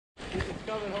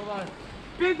coming, hold on.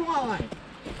 Big walleye!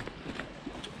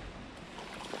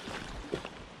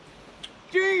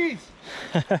 Jeez!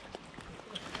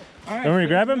 Alright, want me to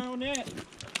grab him? Here.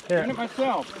 Doing it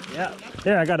myself. Yeah.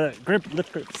 Here, I got a grip,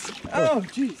 lip grips. Oh,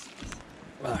 jeez.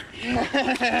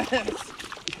 Yes!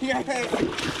 Yes!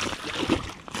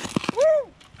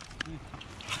 Woo!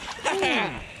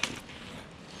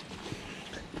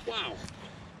 Wow.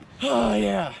 Oh,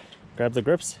 yeah. Grab the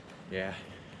grips? Yeah.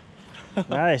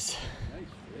 Nice.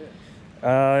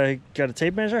 Got a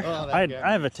tape measure? Oh, I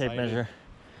have a tape measure.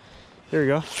 Here we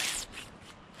go.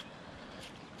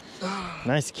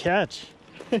 Nice catch.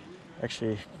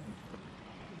 Actually,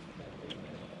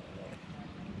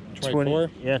 24?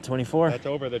 Yeah, 24. That's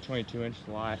over the 22-inch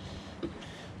slot.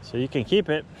 So you can keep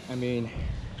it. I mean,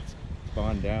 it's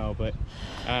spawned out, but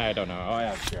I don't know. I'll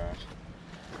ask Josh.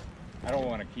 I don't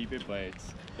want to keep it, but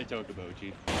it's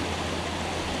Okoboji.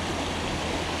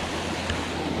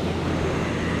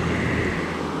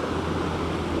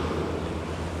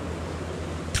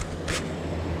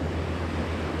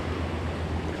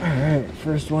 Alright,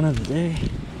 first one of the day.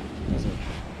 It's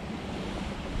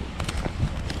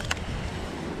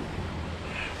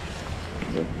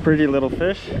a pretty little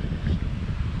fish.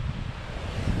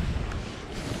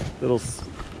 Little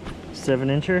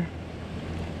 7-incher.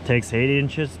 Takes 8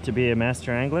 inches to be a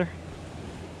master angler.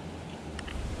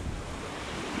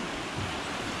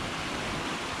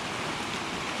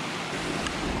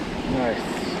 Nice.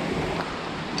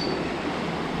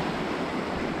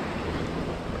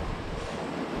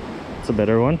 It's a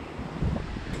better one.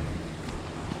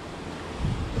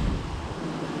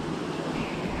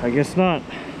 I guess not.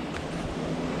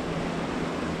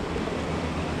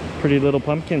 Pretty little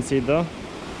pumpkin seed though.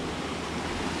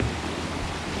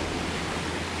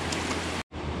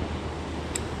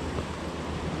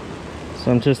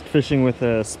 So I'm just fishing with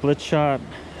a split shot.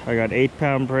 I got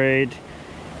 8-pound braid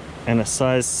and a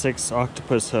size 6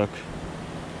 octopus hook.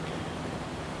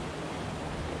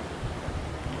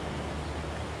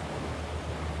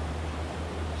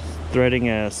 Threading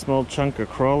a small chunk of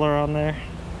crawler on there.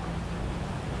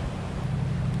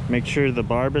 Make sure the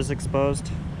barb is exposed.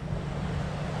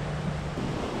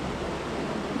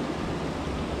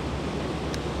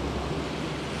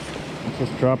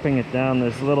 Just dropping it down.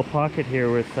 There's a little pocket here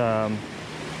with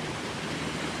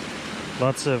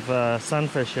lots of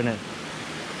sunfish in it.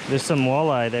 There's some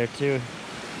walleye there too.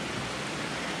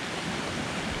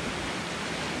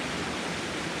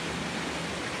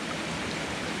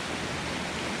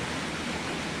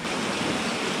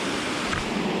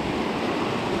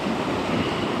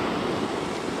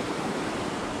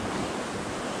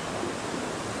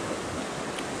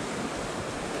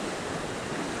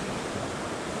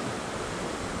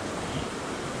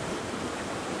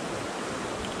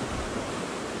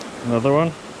 Another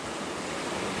one.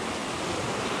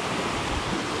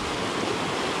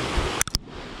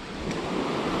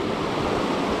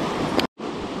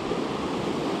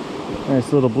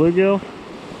 Nice little bluegill.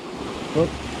 Oh.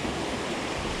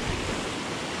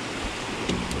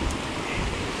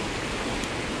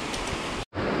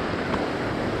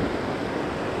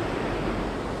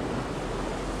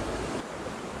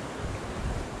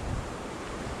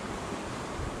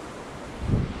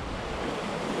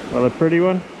 Another pretty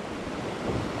one.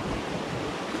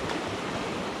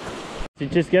 Did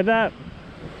you just get that?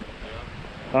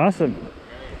 Yeah. Awesome. I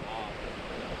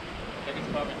think it's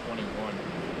probably 21.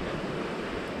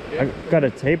 I got a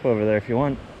tape over there if you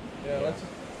want. Yeah,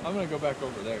 I'm gonna go back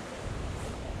over there.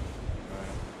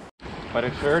 But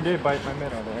it sure did bite my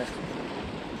minnow there.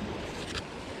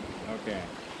 Okay.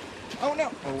 Oh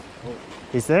no! Oh.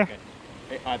 He's there? Okay.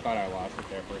 Hey, I thought I lost it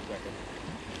there for a second.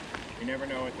 You never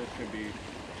know what this could be.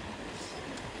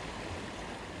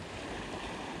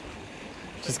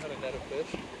 Just got a net of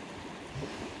fish.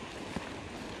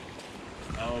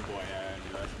 Oh boy, I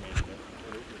underestimated it.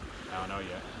 I don't know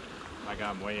yet. I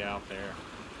got him way out there.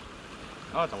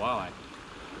 Oh, it's a walleye.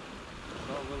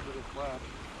 Saw a little bit of flash.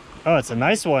 Oh, it's a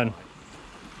nice one.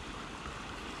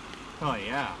 Oh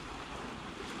yeah.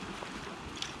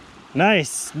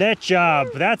 Nice net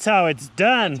job. That's how it's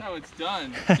done. That's how it's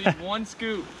done. See, one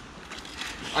scoop.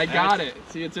 I got it.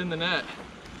 See, it's in the net.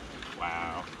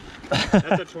 Wow. That's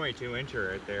a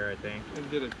 22-incher right there, I think.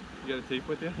 And you got a tape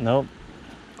with you? Nope.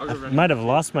 I'll go I might have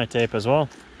lost my tape as well.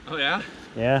 Oh yeah?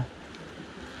 Yeah.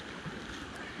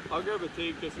 I'll grab a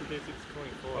tape just in case it's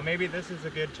 24. Well, maybe this is a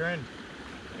good trend.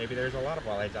 Maybe there's a lot of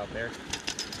walleyes out there.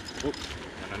 Oh.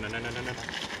 No.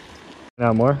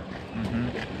 Now more? Mm-hmm.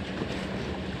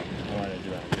 I want to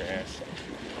do it on grass,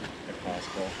 if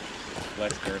possible.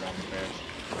 Less dirt on the fish.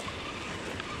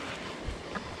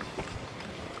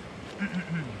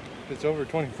 If it's over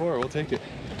 24, we'll take it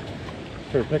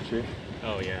for a picture.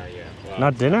 Oh yeah, yeah. Well,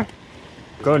 Not dinner?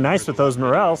 Go nice with those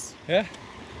morels. Yeah.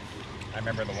 I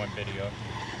remember the one video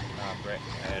Brett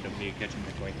had of me catching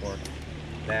the 24.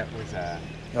 That was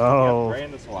Oh. yeah, right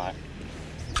in the slot.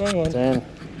 10.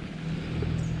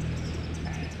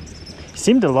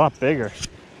 Seemed a lot bigger.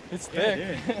 It's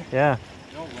thick. Yeah.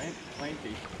 No,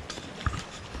 lengthy.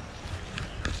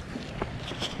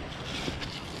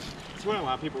 That's what a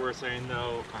lot of people were saying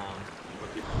though.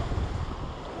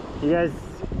 You guys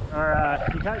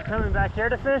are coming back here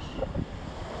to fish?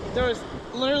 There was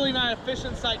literally not a fish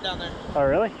in sight down there. Oh,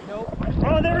 really? Nope.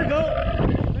 Oh, there we go.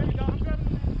 There we go. I'm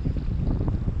grabbing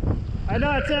it. I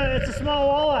know, it's a small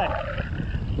walleye.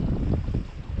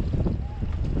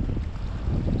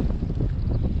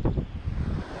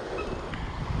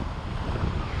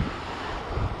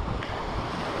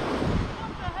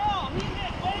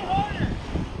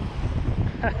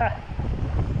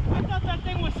 I thought that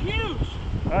thing was huge.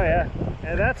 Oh yeah,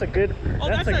 and that's a good.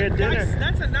 That's a good dinner.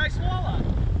 That's a nice walleye.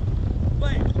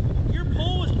 But your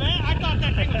pole was bad. I thought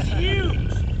that thing was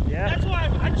huge. Yeah. That's why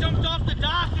I jumped off the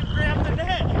dock and grabbed the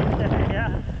net.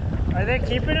 Yeah. Are they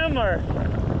keeping them or?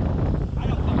 I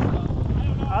don't think so. I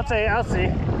don't know. I'll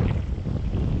see.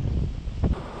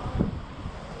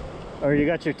 Oh, you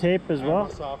got your tape as well?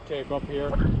 Soft tape up here.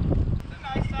 It's a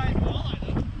nice sized walleye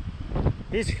though.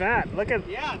 He's fat. Look at.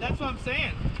 Yeah, that's what I'm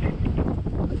saying.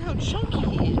 Look how chunky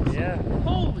he is. Yeah.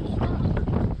 Holy fuck.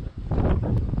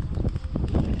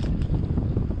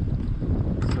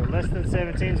 So less than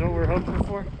 17 is what we're hoping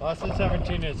for. Less than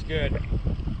 17 is good.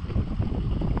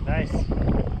 Nice.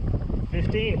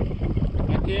 15.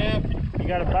 Heck yeah. You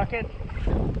got a bucket?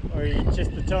 Or you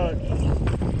just the toad?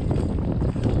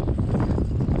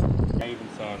 I even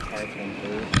saw a carp one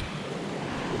too.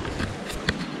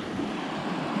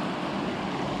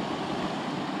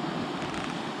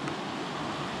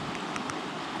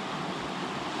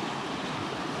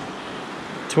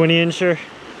 $20 incher.